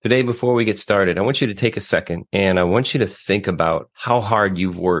Today, before we get started, I want you to take a second and I want you to think about how hard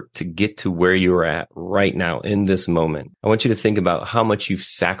you've worked to get to where you're at right now in this moment. I want you to think about how much you've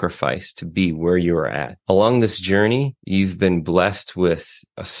sacrificed to be where you're at. Along this journey, you've been blessed with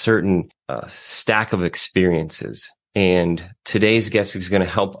a certain stack of experiences. And today's guest is going to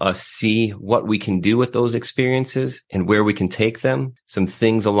help us see what we can do with those experiences and where we can take them. Some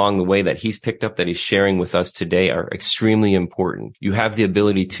things along the way that he's picked up that he's sharing with us today are extremely important. You have the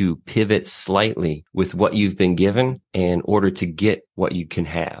ability to pivot slightly with what you've been given in order to get what you can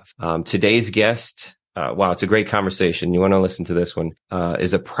have. Today's guest, wow, it's a great conversation. You want to listen to this one,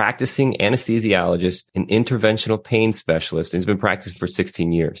 is a practicing anesthesiologist, an interventional pain specialist, and he's been practicing for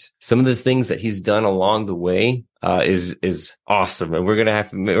 16 years. Some of the things that he's done along the way is awesome. And we're going to have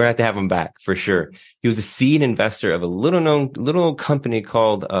to have him back for sure. He was a seed investor of a little company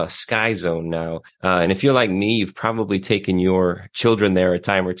called Skyzone now. And if you're like me, you've probably taken your children there a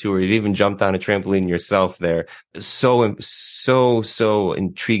time or two, or you've even jumped on a trampoline yourself there. So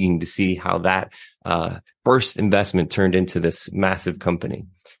intriguing to see how that first investment turned into this massive company.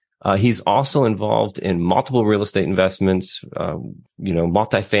 He's also involved in multiple real estate investments,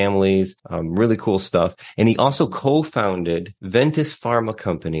 multifamilies, really cool stuff. And he also co-founded Ventus Pharma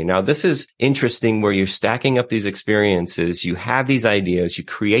Company. Now, this is interesting where you're stacking up these experiences. You have these ideas, you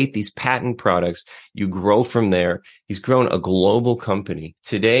create these patent products, you grow from there. He's grown a global company.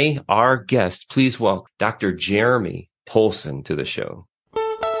 Today, our guest, please welcome Dr. Jeremy Poulsen to the show.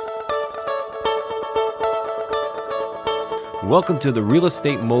 Welcome to the Real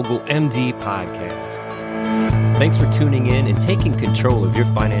Estate Mogul MD podcast. Thanks for tuning in and taking control of your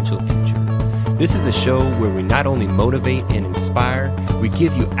financial future. This is a show where we not only motivate and inspire, we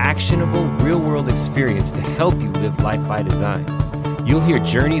give you actionable real-world experience to help you live life by design. You'll hear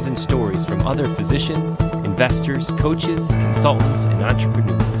journeys and stories from other physicians, investors, coaches, consultants, and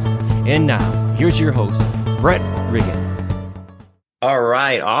entrepreneurs. And now, here's your host, Brett Riggins. All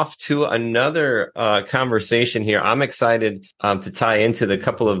right, off to another conversation here. I'm excited to tie into the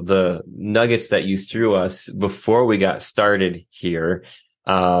couple of the nuggets that you threw us before we got started here.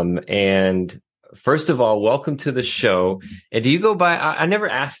 And first of all, welcome to the show. And do you go by, I never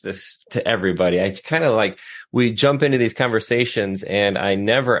asked this to everybody. I kind of we jump into these conversations and I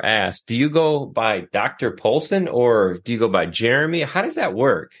never ask, do you go by Dr. Poulsen or do you go by Jeremy? How does that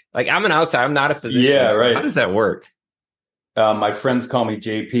work? I'm an outsider. I'm not a physician. Yeah, right. How does that work? My friends call me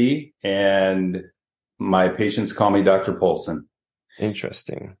JP and my patients call me Dr. Poulsen.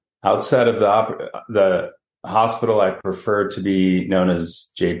 Interesting. Outside of the hospital, I prefer to be known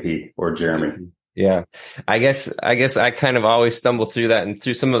as JP or Jeremy. Yeah. I guess I kind of always stumble through that, and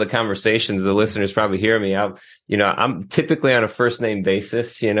through some of the conversations, the listeners probably hear me. I'm typically on a first name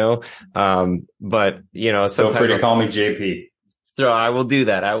basis, but sometimes feel free to call me JP. I will do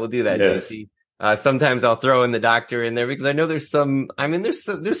that. Yes. JP. Sometimes I'll throw in the doctor in there because I know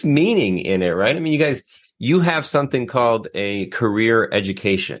there's meaning in it, right? I mean, you have something called a career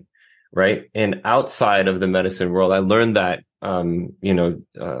education, right? And outside of the medicine world, I learned that, doing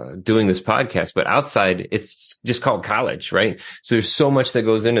this podcast, but outside it's just called college, right? So there's so much that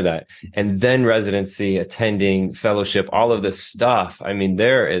goes into that. And then residency, attending, fellowship, all of this stuff. I mean,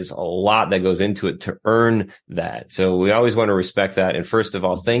 there is a lot that goes into it to earn that. So we always want to respect that. And first of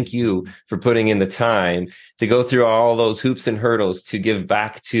all, thank you for putting in the time to go through all those hoops and hurdles to give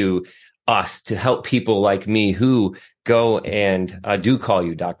back to us, to help people like me who go and do call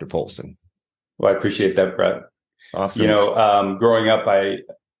you Dr. Poulsen. Well, I appreciate that, Brett. Awesome. Growing up, I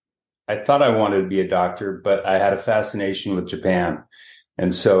thought I wanted to be a doctor, but I had a fascination with Japan.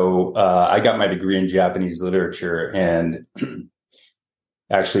 And so I got my degree in Japanese literature and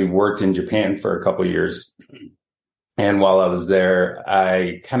actually worked in Japan for a couple of years. And while I was there,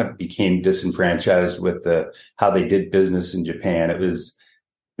 I kind of became disenfranchised with how they did business in Japan. It was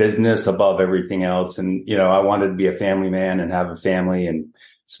business above everything else. And, I wanted to be a family man and have a family and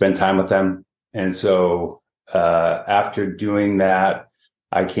spend time with them. And so after doing that,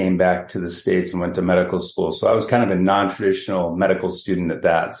 I came back to the States and went to medical school. So I was kind of a non-traditional medical student at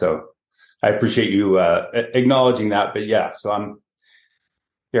that. So I appreciate you acknowledging that. But yeah, so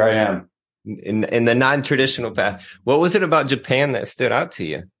here I am. In the non-traditional path. What was it about Japan that stood out to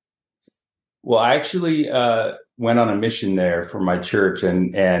you? Well, I actually went on a mission there for my church.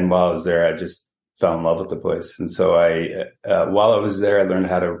 And while I was there, I just fell in love with the place. And so while I was there, I learned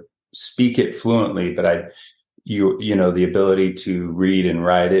how to speak it fluently, but the ability to read and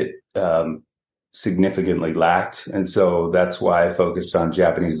write it significantly lacked. And so that's why I focused on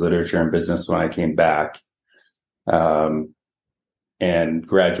Japanese literature and business when I came back, and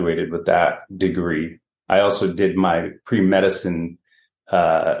graduated with that degree. I also did my pre-medicine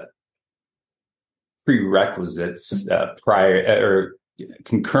prerequisites prior or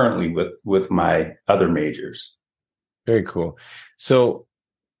concurrently with my other majors. Very cool. So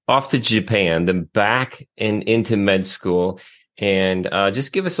off to Japan, then back and into med school. And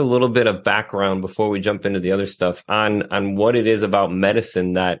just give us a little bit of background before we jump into the other stuff on what it is about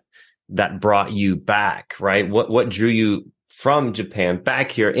medicine that brought you back, right? What drew you from Japan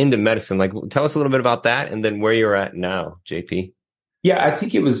back here into medicine? Like, tell us a little bit about that, and then where you're at now, JP. Yeah, I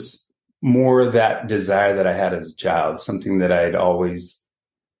think it was more that desire that I had as a child, something that I had always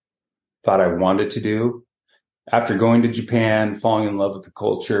thought I wanted to do. After going to Japan, falling in love with the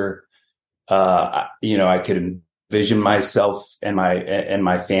culture, I could envision myself and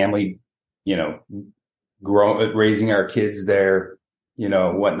my family, raising our kids there,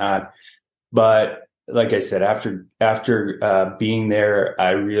 whatnot. But like I said, after being there,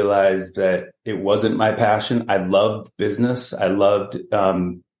 I realized that it wasn't my passion. I loved business. I loved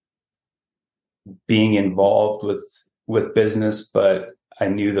being involved with business, but I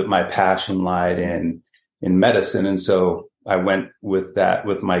knew that my passion lied in medicine. And so I went with that,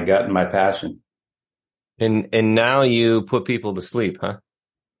 with my gut and my passion. And now you put people to sleep, huh?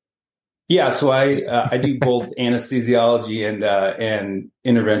 Yeah. So I do both anesthesiology and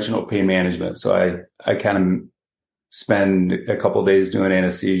interventional pain management. So I kind of spend a couple of days doing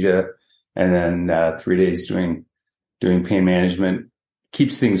anesthesia and then 3 days doing pain management.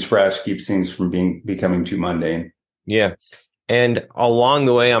 Keeps things fresh, keeps things from becoming too mundane. Yeah. And along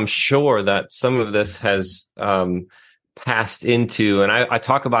the way, I'm sure that some of this has passed into, and I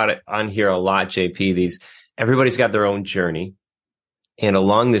talk about it on here a lot, JP, everybody's got their own journey. And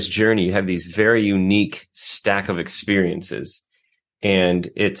along this journey, you have these very unique stack of experiences. And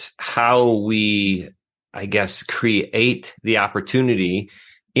it's how we, I guess, create the opportunity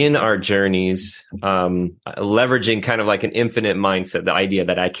in our journeys, leveraging kind of like an infinite mindset, the idea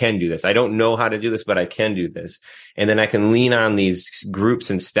that I can do this. I don't know how to do this, but I can do this. And then I can lean on these groups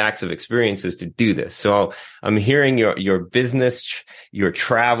and stacks of experiences to do this. So I'm hearing your business, your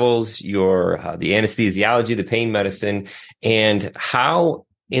travels, the anesthesiology, the pain medicine, and how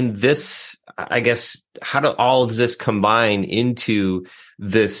in this, I guess, how do all of this combine into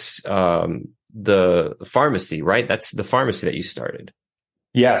this, the pharmacy, right? That's the pharmacy that you started.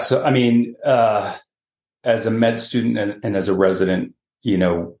 Yeah. So, I mean, as a med student and as a resident,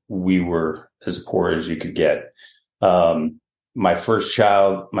 we were as poor as you could get. My first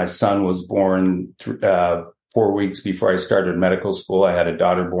child, my son, was born 4 weeks before I started medical school. I had a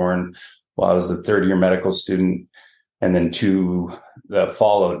daughter born while I was a third-year medical student, and then two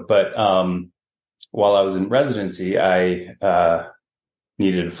followed. But while I was in residency, I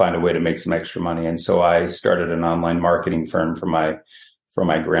needed to find a way to make some extra money. And so I started an online marketing firm for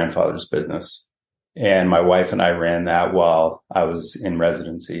my grandfather's business. And my wife and I ran that while I was in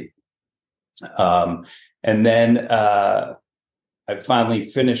residency. And then I finally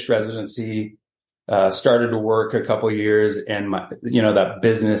finished residency, started to work a couple of years, and that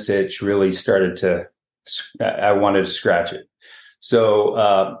business itch really started I wanted to scratch it.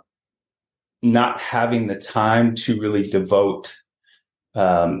 So not having the time to really devote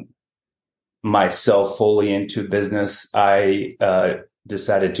myself fully into business, I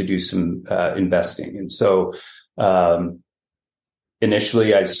decided to do some investing. And so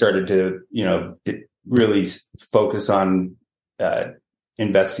initially I started to, really focus on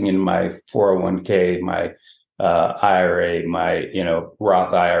investing in my 401k, my IRA, my,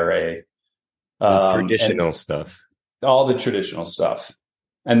 Roth IRA. Traditional stuff. All the traditional stuff.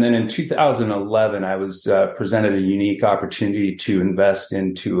 And then in 2011, I was presented a unique opportunity to invest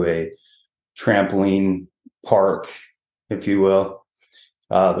into a trampoline park, if you will.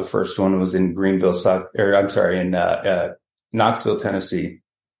 The first one was in Knoxville, Tennessee.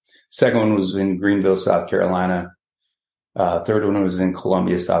 Second one was in Greenville, South Carolina. Third one was in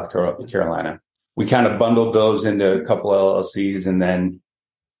Columbia, South Carolina. We kind of bundled those into a couple LLCs, and then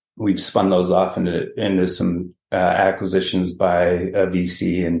we've spun those off into some acquisitions by a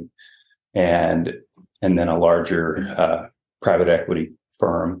VC and then a larger private equity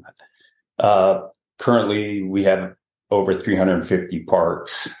firm. Currently, we have over 350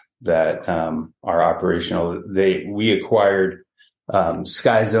 parks that are operational. We acquired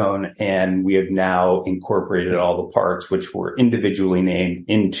Skyzone, and we have now incorporated all the parks, which were individually named,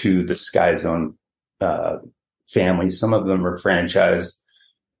 into the Skyzone family. Some of them are franchised,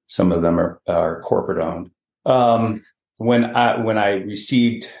 some of them are corporate owned. When I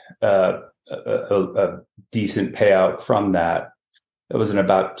received a decent payout from that, it was in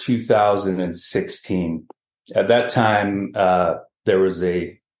about 2016. At that time, there was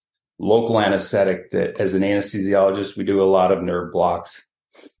a local anesthetic that, as an anesthesiologist, we do a lot of nerve blocks.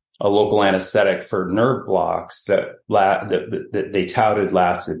 A local anesthetic for nerve blocks that they touted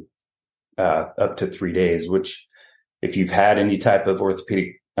lasted up to 3 days, which, if you've had any type of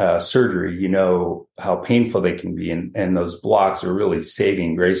orthopedic surgery, you know how painful they can be. And those blocks are really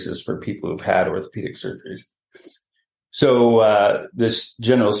saving graces for people who've had orthopedic surgeries. So this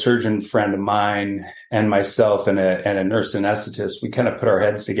general surgeon friend of mine and myself and a nurse anesthetist, we kind of put our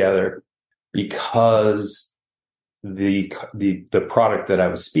heads together, because the product that I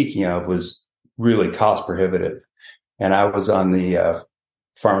was speaking of was really cost prohibitive. And I was on the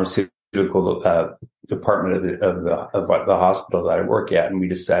pharmaceutical department of the hospital that I work at, and we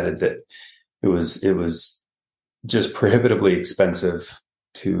decided that it was just prohibitively expensive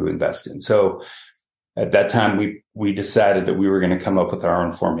to invest in. So at that time, we decided that we were going to come up with our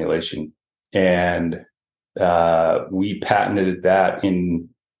own formulation, and we patented that in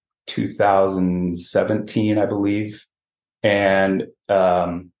 2017, I believe. And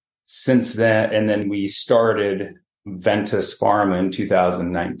since then, and then we started Ventus Pharma in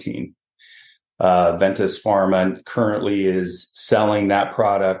 2019. Ventus Pharma currently is selling that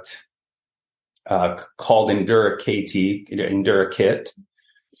product called Endura Kit,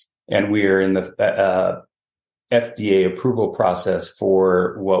 and we are in the FDA approval process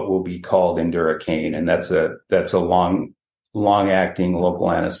for what will be called Endura, and that's a long-acting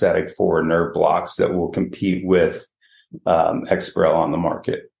local anesthetic for nerve blocks that will compete with Exparel on the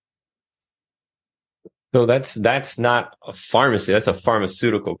market. So that's not a pharmacy. That's a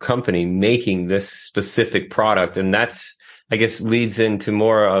pharmaceutical company making this specific product. And that's, I guess, leads into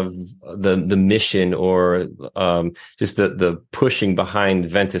more of the mission, or just the pushing behind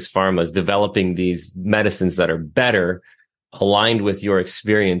Ventus Pharma's developing these medicines that are better, aligned with your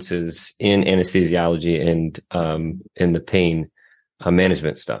experiences in anesthesiology and in the pain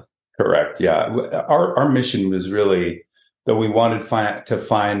management stuff. Correct. Yeah. Our mission was really that we wanted to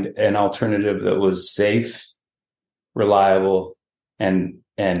find an alternative that was safe, reliable, and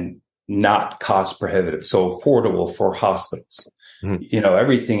not cost prohibitive, so affordable for hospitals. Mm-hmm. You know,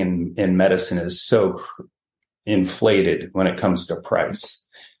 everything in medicine is so inflated when it comes to price.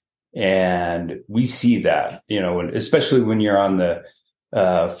 And we see that, you know, especially when you're on the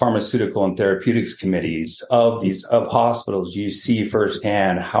pharmaceutical and therapeutics committees of hospitals, you see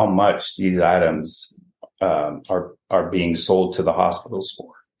firsthand how much these items are being sold to the hospitals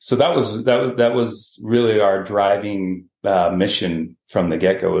for. So that was really our driving mission from the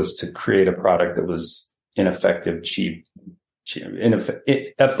get-go, was to create a product that was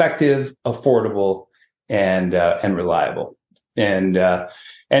effective, affordable, and reliable. And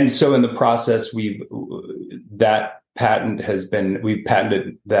so in the process, we've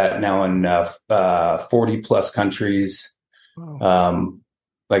patented that now in 40 plus countries. Wow.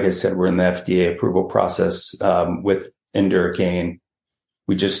 Like I said, we're in the FDA approval process with Endura.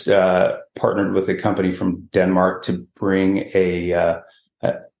 We just partnered with a company from Denmark to bring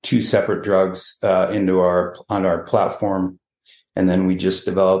two separate drugs on our platform, and then we just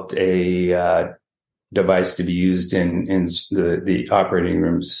developed a device to be used in the operating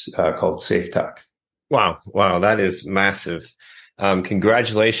rooms called SafeTalk. Wow, that is massive.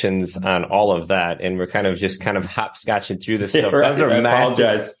 Congratulations on all of that. And we're kind of hopscotching through this stuff. Right. Those are I massive.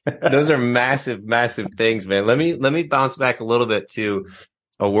 apologize. Those are massive things, man. Let me bounce back a little bit to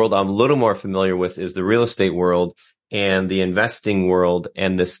a world I'm a little more familiar with, is the real estate world and the investing world,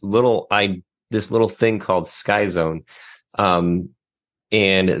 and this little thing called Skyzone.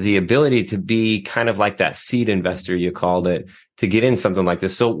 And the ability to be kind of like that seed investor, you called it, to get in something like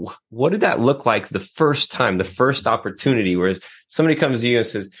this. So what did that look like the first opportunity where somebody comes to you and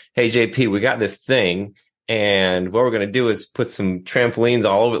says, "Hey, JP, we got this thing, and what we're going to do is put some trampolines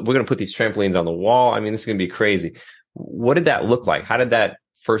all over. We're going to put these trampolines on the wall. I mean, this is going to be crazy." What did that look like? How did that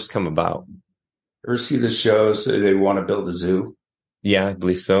first come about? Ever see the shows? They want to build a zoo. Yeah, I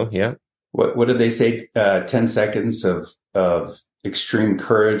believe so. Yeah. What did they say? 10 seconds of extreme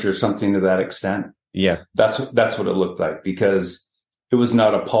courage or something to that extent. Yeah. That's what it looked like, because it was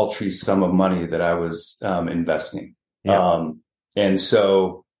not a paltry sum of money that I was investing. Yeah. And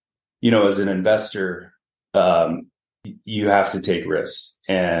so, you know, as an investor, you have to take risks,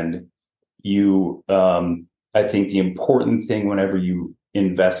 and I think the important thing whenever you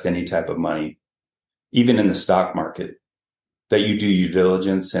invest any type of money, even in the stock market, that you do your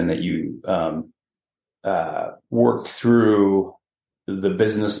diligence, and that you work through the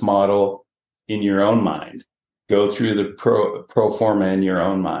business model in your own mind, go through the pro forma in your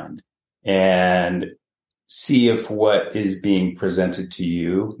own mind, and see if what is being presented to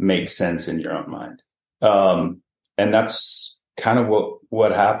you makes sense in your own mind. And that's kind of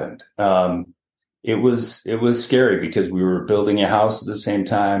what happened. It was scary because we were building a house at the same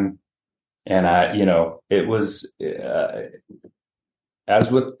time. And it was,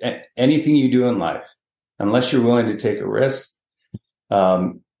 as with anything you do in life, unless you're willing to take a risk,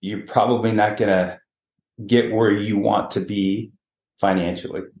 you're probably not going to get where you want to be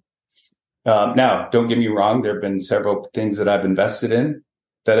financially. Now, don't get me wrong. There have been several things that I've invested in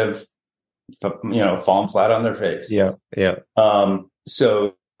that have, fallen flat on their face. Yeah. Yeah.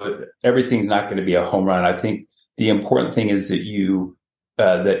 So everything's not going to be a home run. I think the important thing is that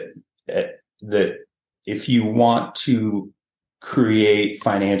that if you want to create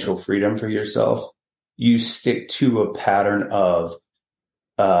financial freedom for yourself, you stick to a pattern of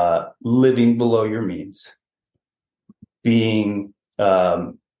living below your means, being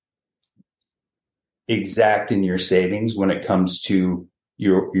exact in your savings when it comes to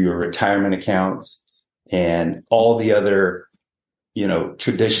your retirement accounts and all the other,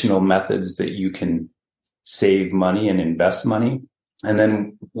 traditional methods that you can save money and invest money. And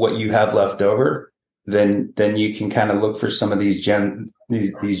then what you have left over, then you can kind of look for some of these gems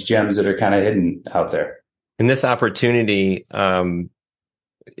that are kind of hidden out there. And this opportunity,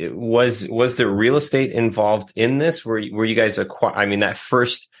 was there real estate involved in this? Were you guys that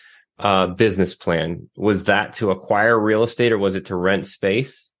first business plan, was that to acquire real estate or was it to rent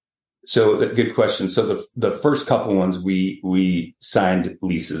space? So good question. So the first couple ones we signed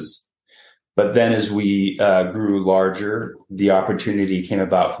leases, but then as we grew larger, the opportunity came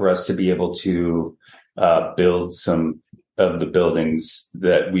about for us to be able to build some of the buildings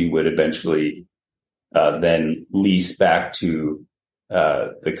that we would eventually then lease back to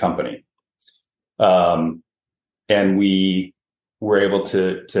the company. And we were able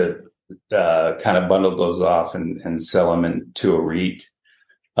to kind of bundle those off and sell them into a REIT.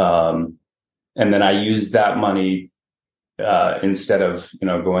 And then I used that money, instead of,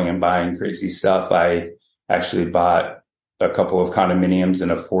 going and buying crazy stuff. I actually bought a couple of condominiums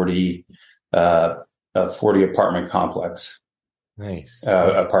in a 40 apartment complex. Nice.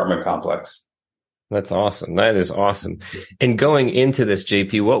 Apartment complex. That's awesome. That is awesome. And going into this,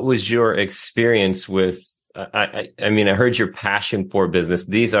 JP, what was your experience with, I heard your passion for business.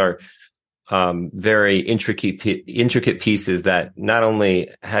 These are very intricate pieces that not only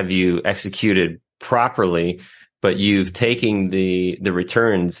have you executed properly, but you've taken the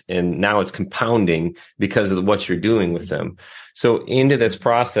returns and now it's compounding because of what you're doing with them. So into this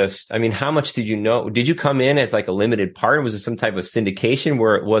process, how much did you know? Did you come in as like a limited partner? Was it some type of syndication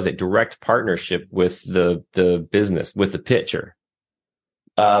where it was a direct partnership with the business, with the pitcher?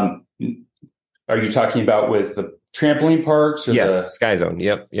 Are you talking about with the trampoline parks or yes, Skyzone?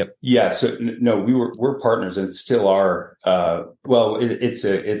 Yep. Yeah. So no, we're partners and still are. It's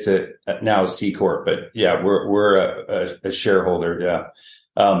a now C Corp, but yeah, we're a shareholder. Yeah.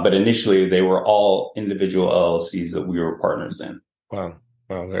 But initially they were all individual LLCs that we were partners in. Wow.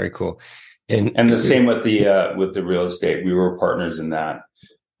 Very cool. And the same with the real estate, we were partners in that.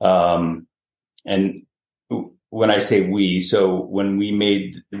 And when I say so when we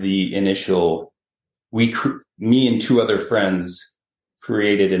made the initial, me and two other friends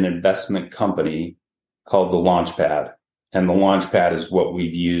created an investment company called the Launchpad. And the Launchpad is what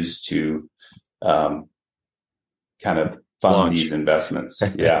we've used to kind of fund these investments.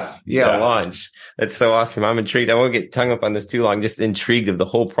 Yeah. Launch. That's so awesome. I'm intrigued. I won't get hung up on this too long. Just intrigued of the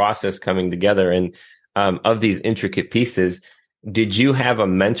whole process coming together and of these intricate pieces. Did you have a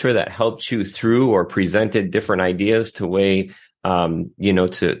mentor that helped you through or presented different ideas to weigh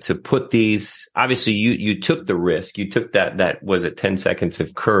to put these, obviously you took the risk, you took that was it 10 seconds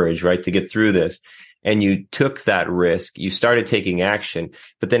of courage, right? To get through this. And you took that risk, you started taking action,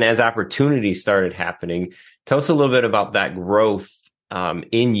 but then as opportunities started happening, tell us a little bit about that growth,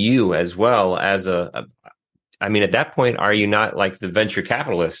 in you as well as at that point, are you not like the venture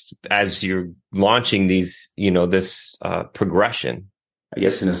capitalist as you're launching these, this, progression? I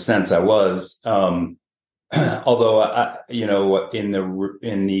guess in a sense I was, although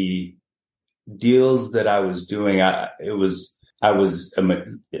in the deals that I was doing, I was at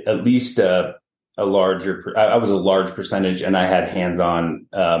least I was a large percentage, and I had hands-on,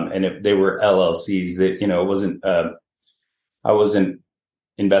 and if they were LLCs that, it wasn't, I wasn't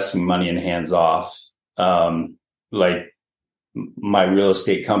investing money in hands-off. Like my real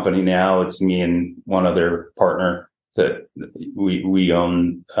estate company now, it's me and one other partner that we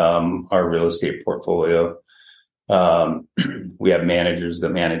own, our real estate portfolio. We have managers that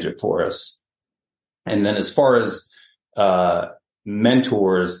manage it for us. And then as far as,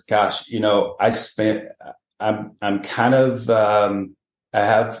 mentors, gosh, I'm kind of, I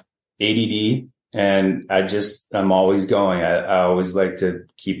have ADD And I'm always going. I always like to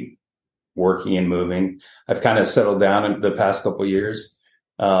keep working and moving. I've kind of settled down in the past couple of years.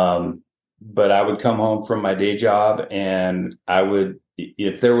 But I would come home from my day job and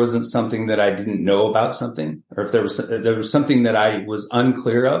if there wasn't something that I didn't know about something, or if there was something that I was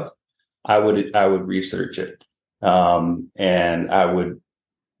unclear of, I would research it. And I would,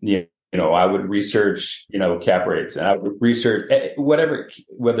 I would research, cap rates, and I would research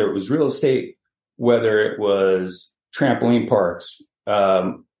whether it was real estate, whether it was trampoline parks.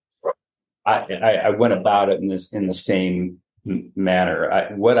 I went about it in the same manner.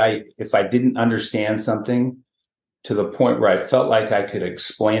 If I didn't understand something to the point where I felt like I could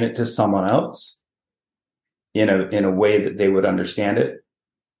explain it to someone else in a way that they would understand it,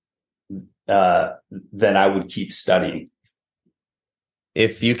 then I would keep studying.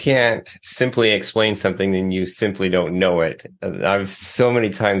 If you can't simply explain something, then you simply don't know it. I've so many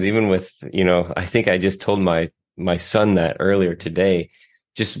times, even with, I think I just told my son that earlier today.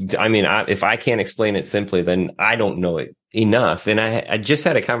 If I can't explain it simply, then I don't know it enough. And I just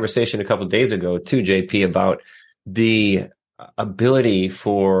had a conversation a couple of days ago too, JP, about the ability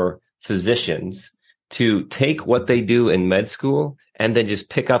for physicians to take what they do in med school and then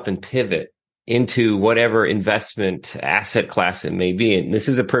just pick up and pivot into whatever investment asset class it may be. And this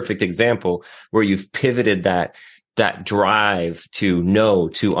is a perfect example where you've pivoted that drive to know,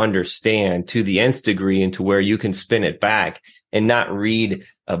 to understand, to the nth degree, into where you can spin it back and not read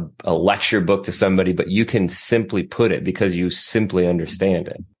a lecture book to somebody, but you can simply put it because you simply understand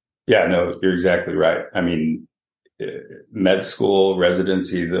it. Yeah, no, you're exactly right. I mean, med school,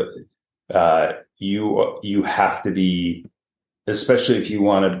 residency, you have to be, especially if you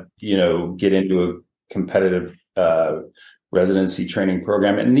want to, get into a competitive residency training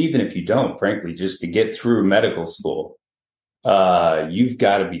program. And even if you don't, frankly, just to get through medical school, you've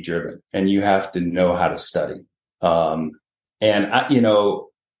got to be driven and you have to know how to study. And I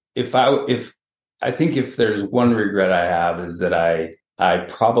think if there's one regret I have is that I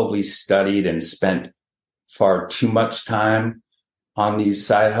probably studied and spent far too much time on these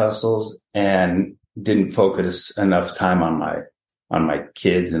side hustles and didn't focus enough time on my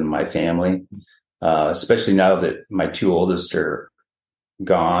kids and my family, especially now that my two oldest are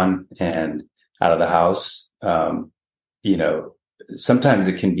gone and out of the house. Sometimes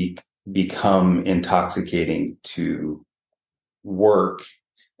it can become intoxicating to work.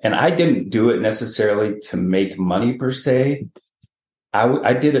 And I didn't do it necessarily to make money per se.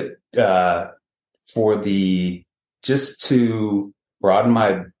 I did it just to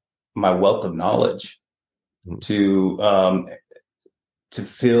broaden my wealth of knowledge, to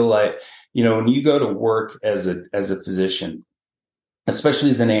feel like, when you go to work as a physician, especially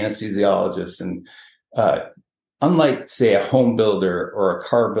as an anesthesiologist, and unlike, say, a home builder or a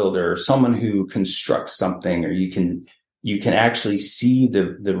car builder or someone who constructs something, or you can actually see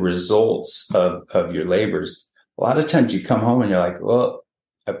the results of your labors. A lot of times you come home and you're like, well,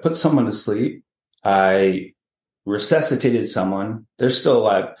 I put someone to sleep. I resuscitated someone. They're still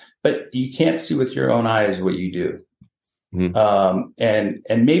alive, but you can't see with your own eyes what you do. Mm-hmm.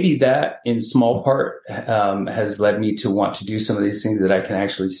 And maybe that in small part, has led me to want to do some of these things that I can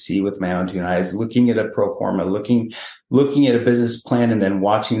actually see with my own two eyes, looking at a pro forma, looking at a business plan, and then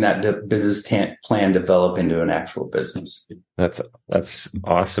watching that business plan develop into an actual business. That's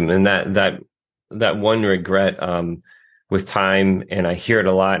awesome. And that one regret, with time, and I hear it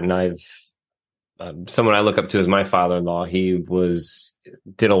a lot, and someone I look up to is my father-in-law. He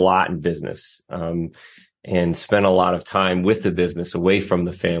did a lot in business, and spent a lot of time with the business away from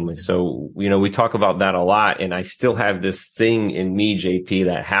the family. So, we talk about that a lot, and I still have this thing in me, JP,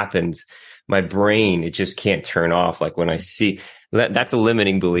 that happens. My brain, it just can't turn off. Like when I see that's a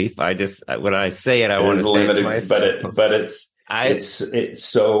limiting belief. When I say it, I want to say it to myself. But it's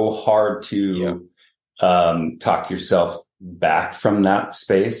so hard to, talk yourself back from that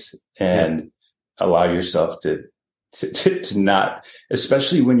space and allow yourself to not,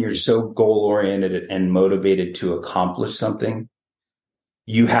 especially when you're so goal oriented and motivated to accomplish something,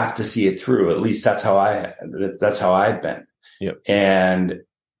 you have to see it through. At least that's how I'd been. Yep. And,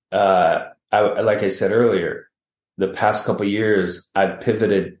 like I said earlier, the past couple of years, I've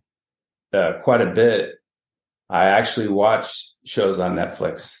pivoted, quite a bit. I actually watch shows on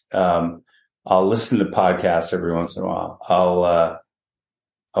Netflix. I'll listen to podcasts every once in a while.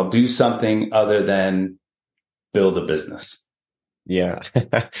 I'll do something other than build a business. Yeah.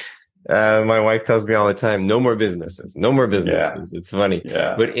 My wife tells me all the time, no more businesses. Yeah. It's funny.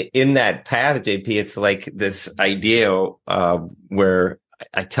 Yeah. But in that path, JP, it's like this idea, where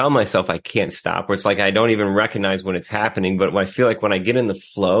I tell myself I can't stop, where it's like I don't even recognize when it's happening. But I feel like when I get in the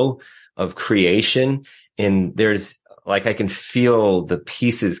flow of creation. And there's like, I can feel the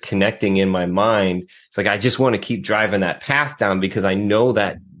pieces connecting in my mind. It's like, I just want to keep driving that path down because I know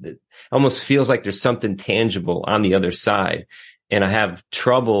that it almost feels like there's something tangible on the other side. And I have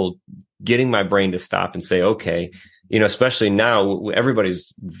trouble getting my brain to stop and say, okay, especially now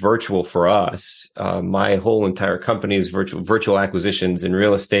everybody's virtual for us. My whole entire company is virtual acquisitions in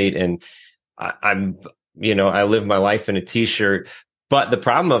real estate. And I live my life in a t-shirt. But the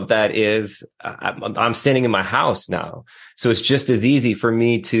problem of that is I'm standing in my house now. So it's just as easy for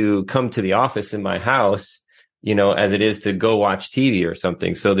me to come to the office in my house, as it is to go watch TV or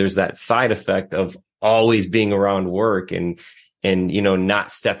something. So there's that side effect of always being around work and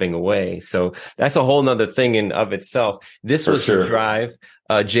not stepping away. So that's a whole nother thing in of itself. This was the drive,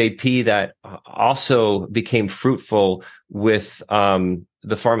 JP, that also became fruitful with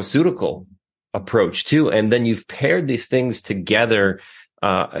the pharmaceutical approach too. And then you've paired these things together,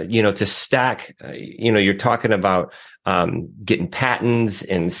 to stack, you're talking about, getting patents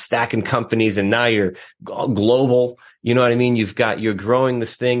and stacking companies, and now you're global. You know what I mean? You're growing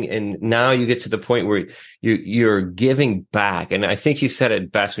this thing, and now you get to the point where you're giving back. And I think you said it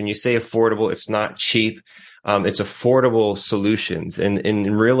best when you say affordable, it's not cheap. It's affordable solutions. And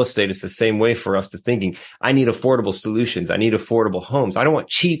in real estate, it's the same way for us to thinking, I need affordable solutions. I need affordable homes. I don't want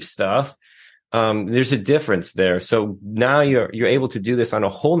cheap stuff. There's a difference there. So now you're able to do this on a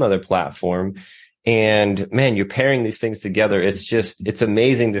whole nother platform. And man, you're pairing these things together. It's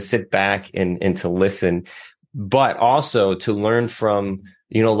amazing to sit back and to listen, but also to learn from,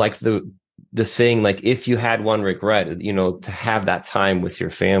 like the saying, like, if you had one regret, to have that time with your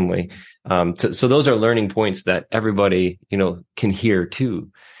family. So those are learning points that everybody, can hear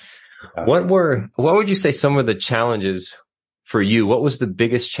too. What would you say some of the challenges for you? What was the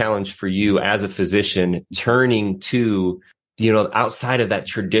biggest challenge for you as a physician turning to, outside of that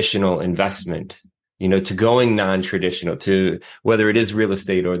traditional investment, to going non-traditional, to whether it is real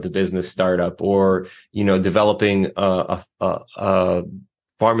estate or the business startup or, developing a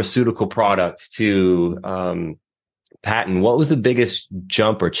pharmaceutical product to patent? What was the biggest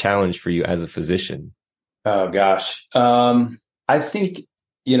jump or challenge for you as a physician? Oh, gosh. I think,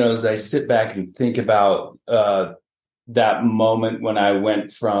 as I sit back and think about that moment when I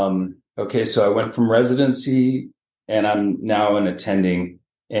went from residency and I'm now an attending,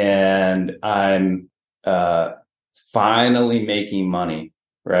 and I'm finally making money,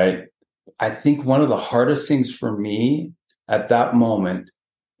 right? I think one of the hardest things for me at that moment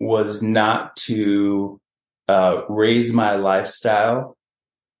was not to raise my lifestyle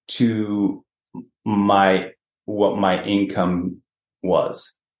to what my income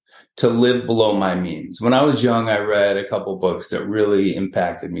was, to live below my means. When I was young, I read a couple books that really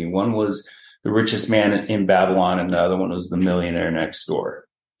impacted me. One was The Richest Man in Babylon, and the other one was The Millionaire Next Door.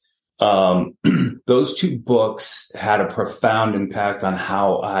 Those two books had a profound impact on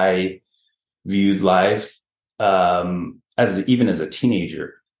how I viewed life, even as a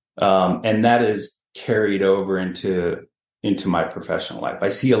teenager. And that is carried over into my professional life. I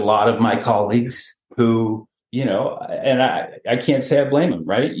see a lot of my colleagues who, and I can't say I blame them,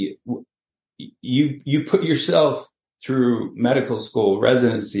 right? You put yourself through medical school,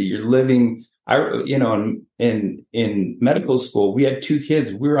 residency, you're living, in medical school, we had 2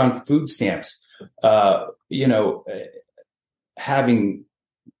 kids. We were on food stamps, having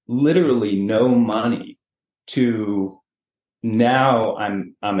literally no money, to now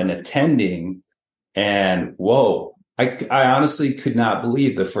I'm an attending, and whoa, I honestly could not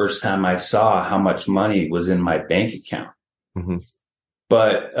believe the first time I saw how much money was in my bank account. Mm-hmm.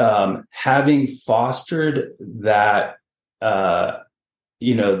 But having fostered that, that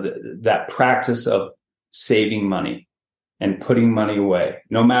practice of saving money and putting money away,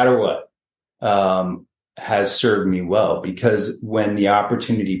 no matter what, has served me well, because when the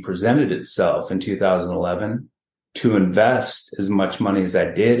opportunity presented itself in 2011 to invest as much money as I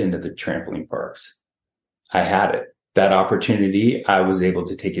did into the trampoline parks, I had it. That opportunity, I was able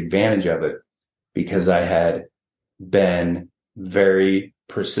to take advantage of it because I had been very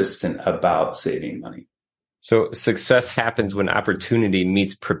persistent about saving money. So success happens when opportunity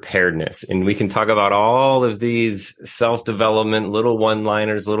meets preparedness. And we can talk about all of these self-development, little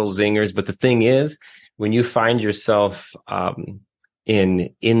one-liners, little zingers. But the thing is, when you find yourself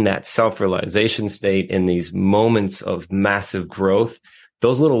in that self-realization state, in these moments of massive growth,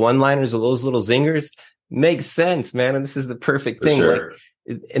 those little one-liners or those little zingers make sense, man. And this is the perfect thing. Sure.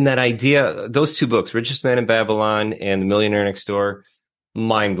 Like, in that idea, those 2 books, Richest Man in Babylon and The Millionaire Next Door,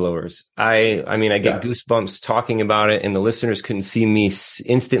 mind blowers. I get goosebumps talking about it, and the listeners couldn't see me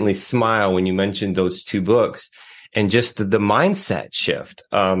instantly smile when you mentioned those 2 books. and just the mindset shift,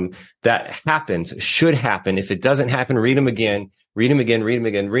 that happens, should happen. If it doesn't happen, read them again,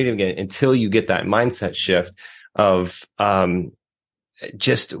 until you get that mindset shift of,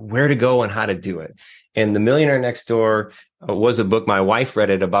 just where to go and how to do it. And The Millionaire Next Door was a book. My wife read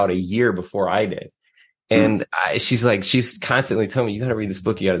it about a year before I did. And she's constantly telling me, you got to read this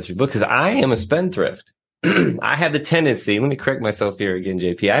book. You got to read this book. Cause I am a spendthrift. I have the tendency, let me correct myself here again,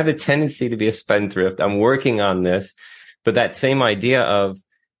 JP. I have the tendency to be a spendthrift. I'm working on this, but that same idea of,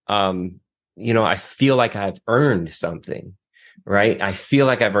 I feel like I've earned something, right? I feel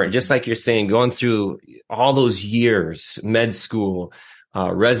like I've earned, just like you're saying, going through all those years, med school,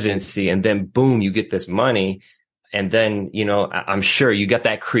 residency, and then boom, you get this money. And then, I'm sure you got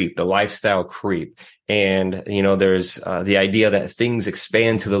that creep, the lifestyle creep. And, there's the idea that things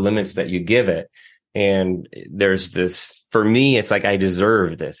expand to the limits that you give it. And there's this, for me, it's like, I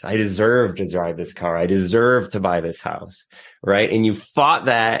deserve this. I deserve to drive this car. I deserve to buy this house. Right. And you fought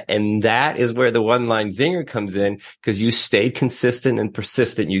that. And that is where the one line zinger comes in, because you stayed consistent and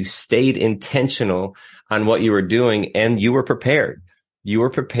persistent. You stayed intentional on what you were doing, and you were prepared. You were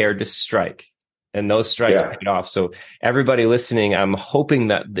prepared to strike. And those strikes paid off. So everybody listening, I'm hoping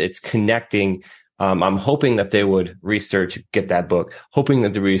that it's connecting. I'm hoping that they would research, get that book, hoping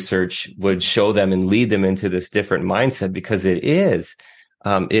that the research would show them and lead them into this different mindset, because it is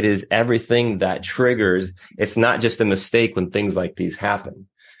everything that triggers. It's not just a mistake when things like these happen.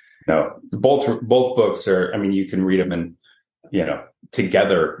 No, both books are, you can read them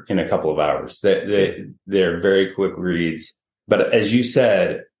together in a couple of hours. They're very quick reads. But as you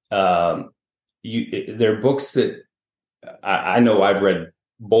said, they're books that I know I've read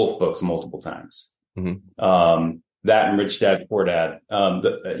both books multiple times. Mm-hmm. That and Rich Dad, Poor Dad.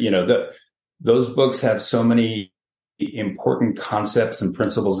 Those books have so many important concepts and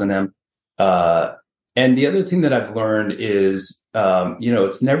principles in them. And the other thing that I've learned is,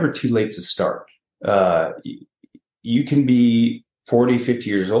 it's never too late to start. You can be 40, 50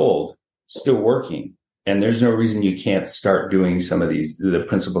 years old, still working. And there's no reason you can't start doing some of the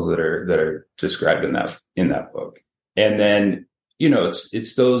principles that are described in that book. And then,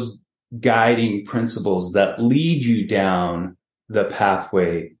 it's those guiding principles that lead you down the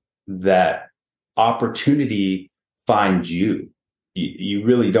pathway that opportunity finds you. You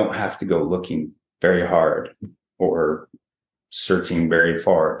really don't have to go looking very hard or searching very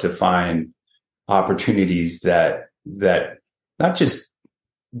far to find opportunities that not just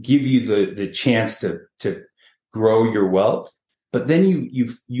give you the chance to grow your wealth, but then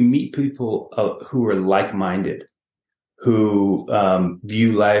you meet people who are like-minded, who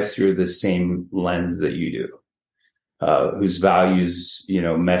view life through the same lens that you do, whose values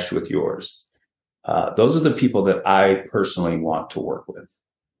mesh with yours. Those are the people that I personally want to work with.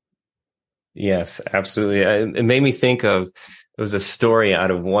 Yes, absolutely. It made me think of, it was a story out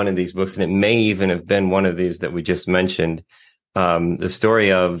of one of these books, and it may even have been one of these that we just mentioned. The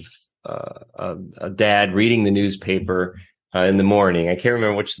story of a dad reading the newspaper in the morning. I can't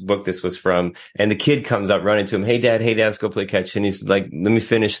remember which book this was from. And the kid comes up running to him. Hey, dad, let's go play catch. And he's like, let me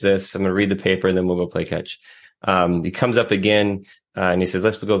finish this. I'm going to read the paper and then we'll go play catch. He comes up again and he says,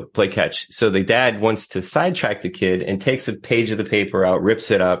 let's go play catch. So the dad wants to sidetrack the kid and takes a page of the paper out, rips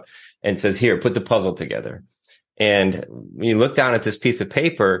it up and says, here, put the puzzle together. And when you look down at this piece of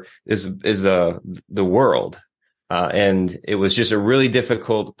paper is the world. And it was just a really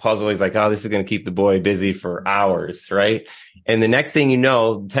difficult puzzle. He's like, oh, this is going to keep the boy busy for hours. Right. And the next thing you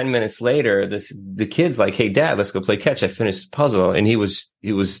know, 10 minutes later, the kid's like, hey, dad, let's go play catch. I finished the puzzle. And he was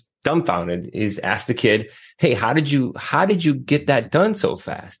dumbfounded. He's asked the kid, hey, how did you get that done so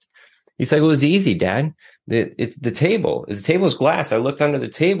fast? He's like, it was easy, dad. The table is glass. I looked under the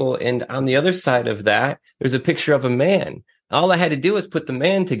table, and on the other side of that, there's a picture of a man. All I had to do was put the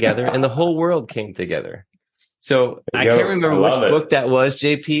man together and the whole world came together. So I can't remember which book that was,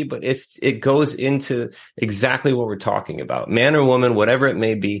 JP, but it goes into exactly what we're talking about. Man or woman, whatever it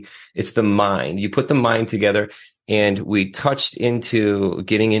may be, it's the mind. You put the mind together, and we touched into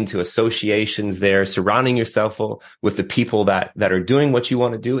getting into associations there, surrounding yourself with the people that are doing what you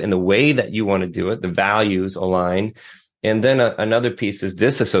want to do in the way that you want to do it. The values align. And then another piece is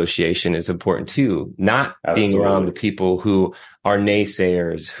disassociation is important too. Not Absolutely. Being around the people who are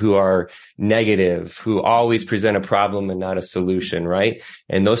naysayers, who are negative, who always present a problem and not a solution, right?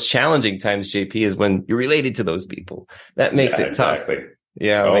 And those challenging times, JP, is when you're related to those people. That makes it exactly. tough.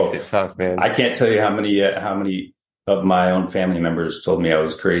 Yeah, it makes it tough, man. I can't tell you how many of my own family members told me I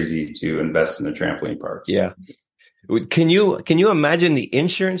was crazy to invest in the trampoline parks. Yeah. Can you imagine the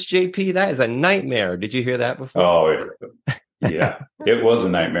insurance, JP? That is a nightmare. Did you hear that before? Oh, yeah. It was a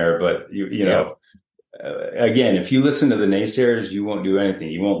nightmare, but you know, again, if you listen to the naysayers, you won't do anything.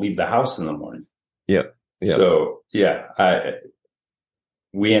 You won't leave the house in the morning. Yep. So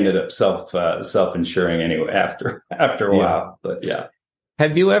we ended up self-insuring anyway after a while, but yeah.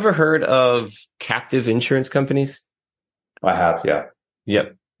 Have you ever heard of captive insurance companies? I have. Yeah.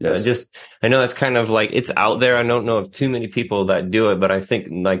 Yep. Yes. I know it's kind of like it's out there. I don't know of too many people that do it, but I think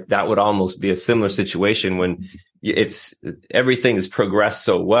like that would almost be a similar situation when everything has progressed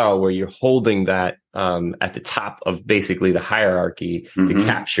so well where you're holding that at the top of basically the hierarchy to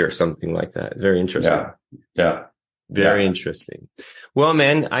capture something like that. It's very interesting. Yeah. Very interesting. Well,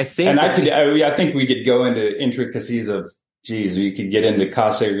 man, I think, and I think we could go into intricacies of, we could get into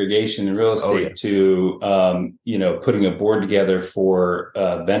cost segregation in real estate to, putting a board together for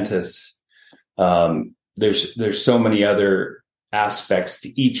Ventus. There's so many other aspects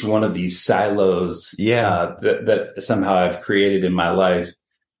to each one of these silos that somehow I've created in my life.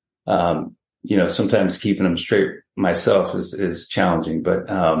 Sometimes keeping them straight myself is challenging, but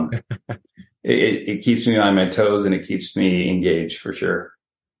it keeps me on my toes and it keeps me engaged for sure.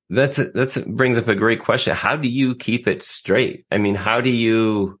 That's brings up a great question. How do you keep it straight? I mean, how do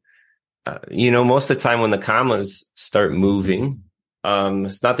you, most of the time when the commas start moving,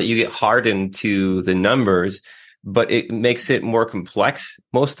 it's not that you get hardened to the numbers, but it makes it more complex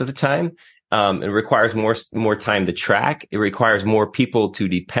most of the time. It requires more time to track. It requires more people to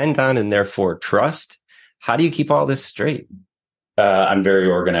depend on and therefore trust. How do you keep all this straight? I'm very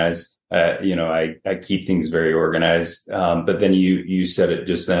organized. I keep things very organized. But then you said it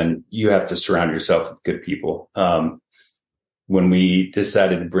just then, you have to surround yourself with good people. When we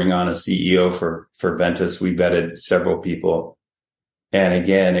decided to bring on a CEO for Ventus, we vetted several people. And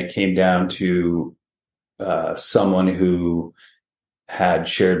again, it came down to, someone who had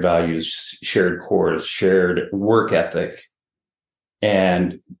shared values, shared cores, shared work ethic,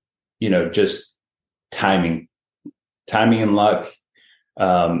 and, just timing and luck,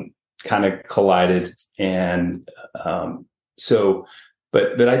 kind of collided. And,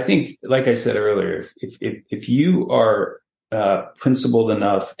 but I think, like I said earlier, if you are, principled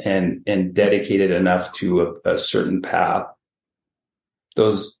enough and dedicated enough to a certain path,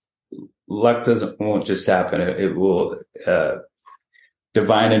 those luck won't just happen. It will,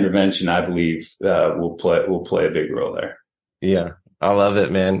 divine intervention, I believe, will play a big role there. Yeah. I love it,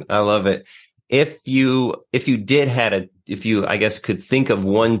 man. I love it. If you I guess could think of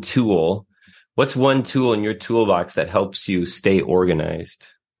one tool, what's one tool in your toolbox that helps you stay organized?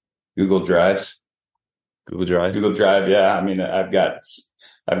 Google Drive. Yeah. I mean, I've got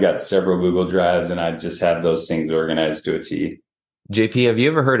several Google Drives and I just have those things organized to a T. JP, have you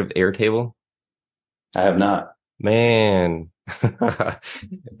ever heard of Airtable? I have not. Man,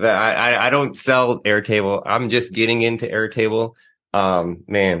 I don't sell Airtable. I'm just getting into Airtable.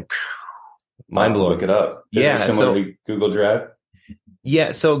 Man, mind blowing. Look it up. Is it similar to Google Drive?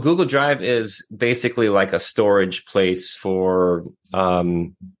 Yeah. So Google Drive is basically like a storage place for,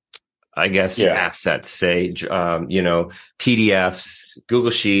 assets, say, PDFs,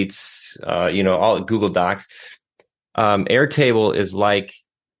 Google Sheets, all Google Docs. Airtable is like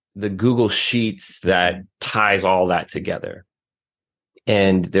the Google Sheets that ties all that together.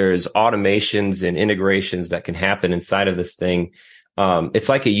 And there's automations and integrations that can happen inside of this thing. It's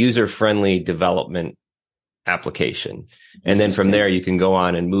like a user-friendly development application. And then from there, you can go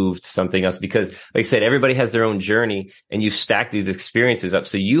on and move to something else because, like I said, everybody has their own journey and you stack these experiences up.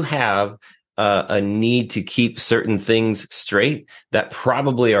 So you have a need to keep certain things straight that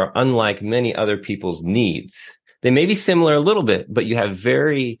probably are unlike many other people's needs. They may be similar a little bit, but you have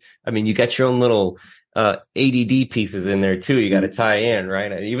you got your own little ADD pieces in there too. You got to tie in,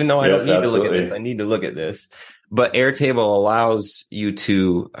 right? Even though I don't need to look at this, I need to look at this. But Airtable allows you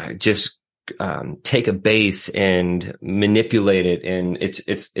to just take a base and manipulate it, and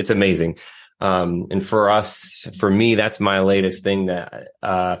it's amazing. And for me, that's my latest thing that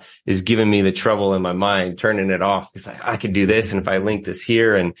is giving me the trouble in my mind, turning it off because I could do this, and if I link this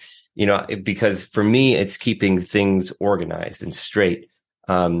here, and because for me, it's keeping things organized and straight.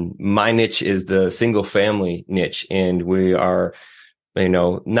 My niche is the single family niche, and we are,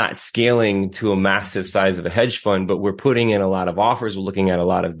 not scaling to a massive size of a hedge fund, but we're putting in a lot of offers. We're looking at a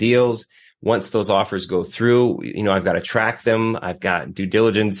lot of deals. Once those offers go through, I've got to track them. I've got due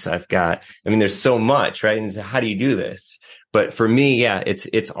diligence. There's so much, right? And so how do you do this? But for me, yeah,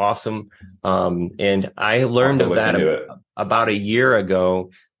 it's awesome. And I learned of that about a year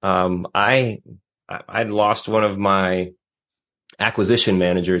ago. I'd lost one of my acquisition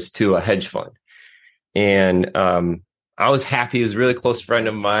managers to a hedge fund. And, I was happy. He was a really close friend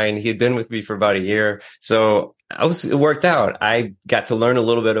of mine. He had been with me for about a year. So it worked out. I got to learn a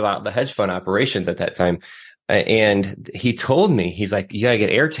little bit about the hedge fund operations at that time. And he told me, he's like, you gotta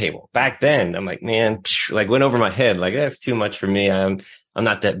get Airtable. Back then, I'm like, man, like went over my head. Like, that's too much for me. I'm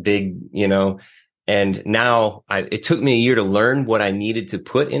not that big, you know. And now it took me a year to learn what I needed to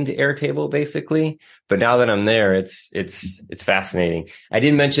put into Airtable, basically. But now that I'm there, it's fascinating. I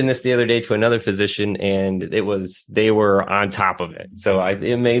did mention this the other day to another physician, and they were on top of it. So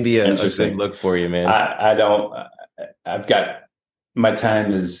it may be a good look for you, man. I've got, my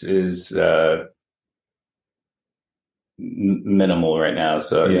time is minimal right now.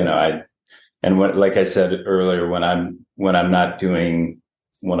 So, you know, like I said earlier, when I'm not doing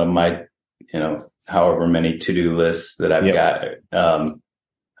one of my, you know, however many to-do lists that I've got,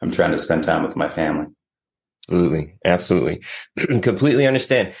 I'm trying to spend time with my family. Absolutely. Completely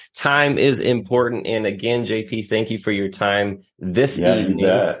understand. Time is important. And again, JP, thank you for your time this evening. You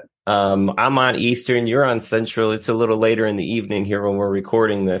bet. I'm on Eastern, you're on Central. It's a little later in the evening here when we're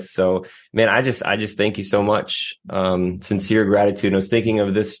recording this. So, man, I just thank you so much. Sincere gratitude. I was thinking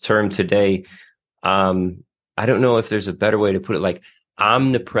of this term today. I don't know if there's a better way to put it, like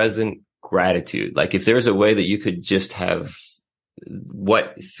omnipresent gratitude. Like if there's a way that you could just have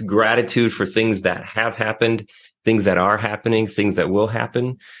gratitude for things that have happened, things that are happening, things that will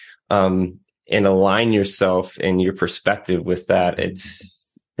happen, and align yourself and your perspective with that. It's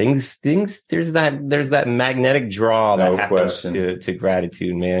things, there's that magnetic draw that happens to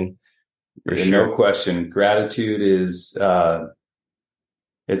gratitude, man. For sure. No question. Gratitude is,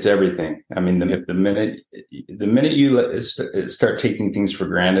 it's everything. I mean, the minute you start taking things for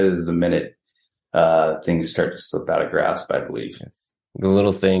granted is the minute things start to slip out of grasp, I believe. Yes. The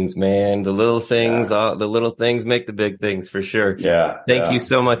little things, man. The little things, the little things make the big things, for sure. Yeah. Thank you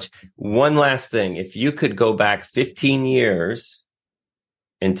so much. One last thing. If you could go back 15 years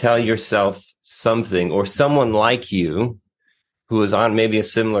and tell yourself something, or someone like you who is on maybe a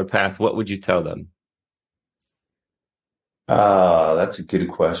similar path, what would you tell them? That's a good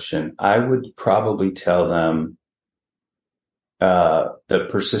question. I would probably tell them that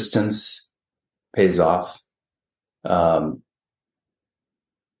persistence pays off. The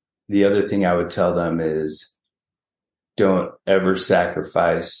other thing I would tell them is don't ever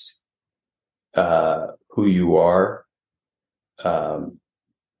sacrifice who you are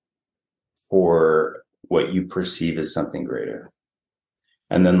for what you perceive as something greater.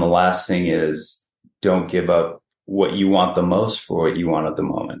 And then the last thing is don't give up what you want the most for what you want at the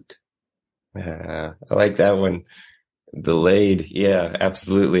moment. I like that one. Delayed. Yeah,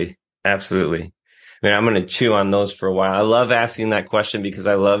 absolutely. Absolutely. I mean, I'm going to chew on those for a while. I love asking that question because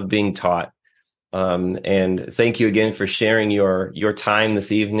I love being taught. And thank you again for sharing your time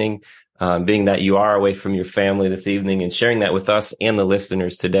this evening, being that you are away from your family this evening, and sharing that with us and the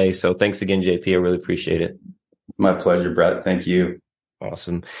listeners today. So thanks again, JP. I really appreciate it. My pleasure, Brett. Thank you.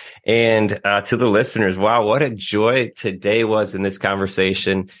 Awesome. And to the listeners, wow, what a joy today was in this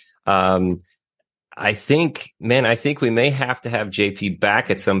conversation. I think we may have to have JP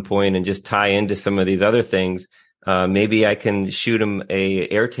back at some point and just tie into some of these other things. Maybe I can shoot him a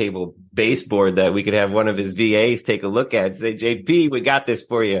Airtable baseboard that we could have one of his VAs take a look at and say, JP, we got this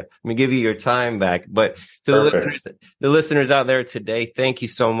for you. Let me give you your time back. But to the listeners out there today, thank you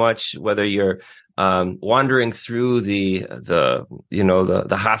so much. Whether you're wandering through the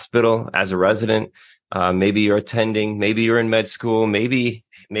hospital as a resident, maybe you're attending, maybe you're in med school, maybe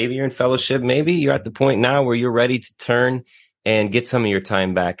you're in fellowship, maybe you're at the point now where you're ready to turn and get some of your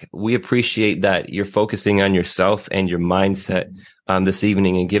time back. We appreciate that you're focusing on yourself and your mindset this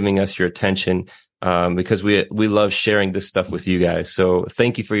evening and giving us your attention, because we love sharing this stuff with you guys. So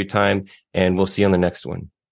thank you for your time, and we'll see you on the next one.